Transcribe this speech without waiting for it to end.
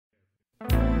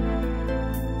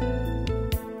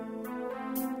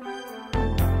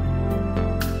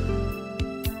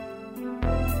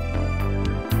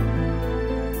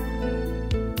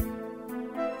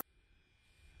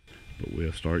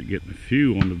start getting a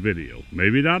few on the video.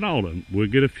 Maybe not all of them. We'll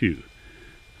get a few,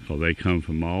 because they come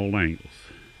from all angles.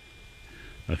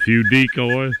 A few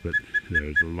decoys, but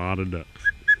there's a lot of ducks.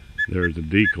 There's the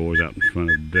decoys out in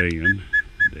front of Dan.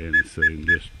 Dan is sitting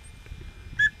just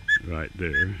right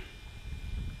there.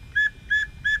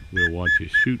 We'll watch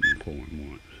his shooting for him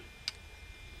once.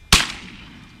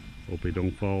 Hope he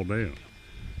don't fall down.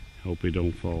 Hope he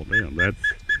don't fall down.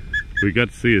 We got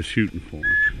to see us shooting for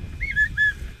him.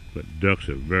 But ducks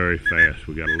are very fast.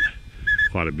 We got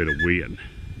quite a bit of wind.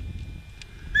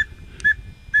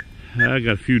 I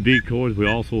got a few decoys. We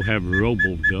also have a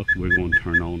robo duck we're going to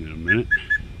turn on in a minute.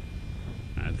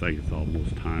 I think it's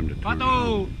almost time to turn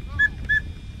on.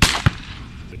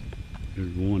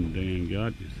 There's one Dan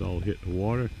got. You saw it hit the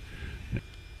water.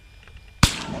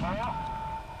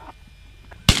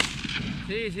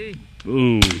 See.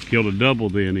 Boom. He killed a double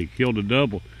then. He killed a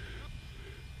double.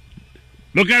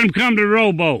 Look at him come to the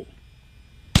rowboat.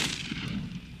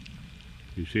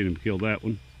 You seen him kill that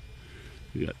one?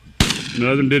 You got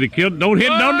another one. Did he kill? Don't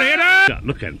hit him.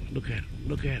 Look at him. Look at him.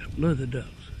 Look at him. Look at the ducks.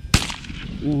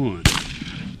 One.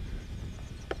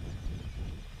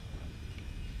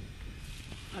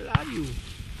 I love you.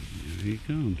 Here he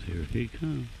comes. Here he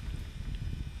comes.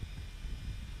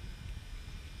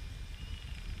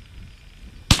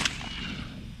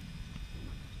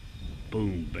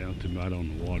 Boom. Bouncing right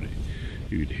on the water.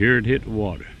 You could hear it hit the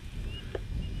water.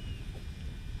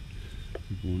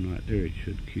 There's one right there. It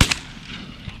should kill.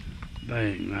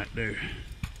 Bang, right there.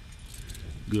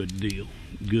 Good deal.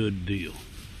 Good deal.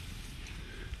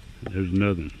 There's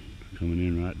another one coming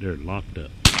in right there, locked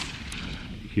up.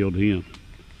 Killed him.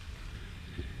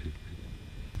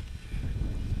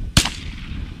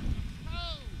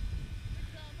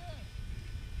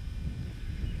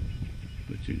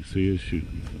 But you can see us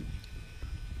shooting.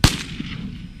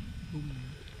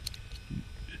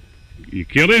 You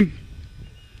killed him?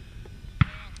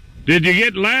 Did you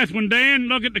get the last one, Dan?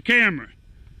 Look at the camera.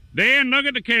 Dan, look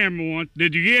at the camera once.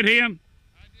 Did you get him?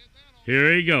 I did that.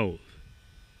 Here he goes.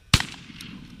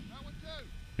 That one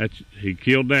too. He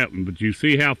killed that one, but you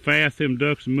see how fast them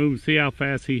ducks are moving? See how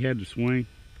fast he had to swing?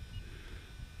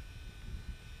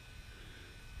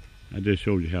 I just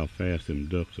showed you how fast them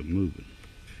ducks are moving.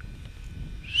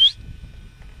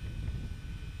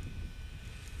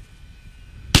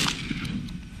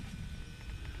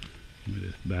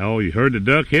 Oh, you heard the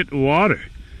duck hit the water.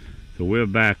 So we'll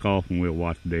back off and we'll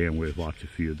watch Dan. We'll watch a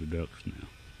few of the ducks now.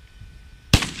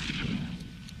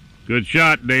 Good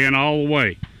shot, Dan, all the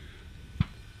way.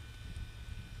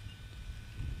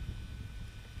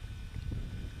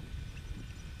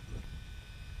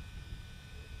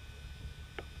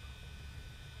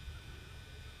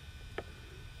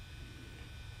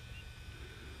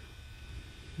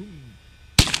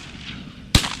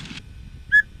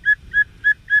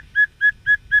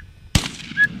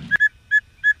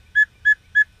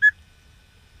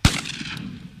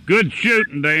 Good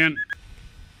shooting, Dan.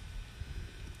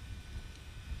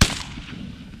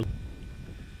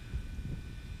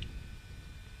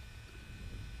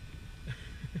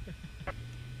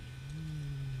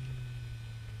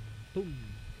 Boom.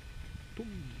 Boom.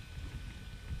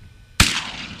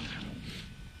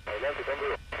 Adelante,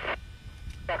 conmigo.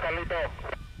 Carlito.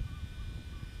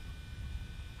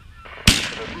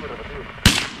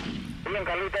 Bien,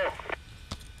 Carlito.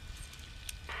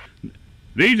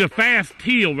 These are fast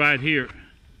teal right here.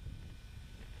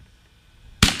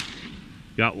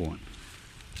 Got one.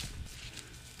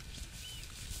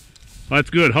 That's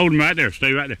good. Hold him right there.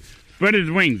 Stay right there. Spread his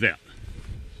wings out.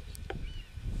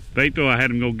 Beto, I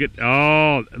had him go get.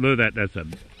 Oh, look at that. That's a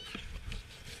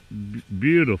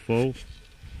beautiful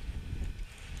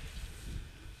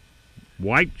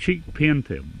white cheek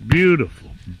pintail.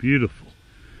 Beautiful, beautiful,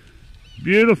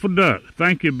 beautiful duck.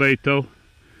 Thank you, Beto.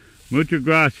 Muchas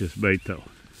gracias, Beto.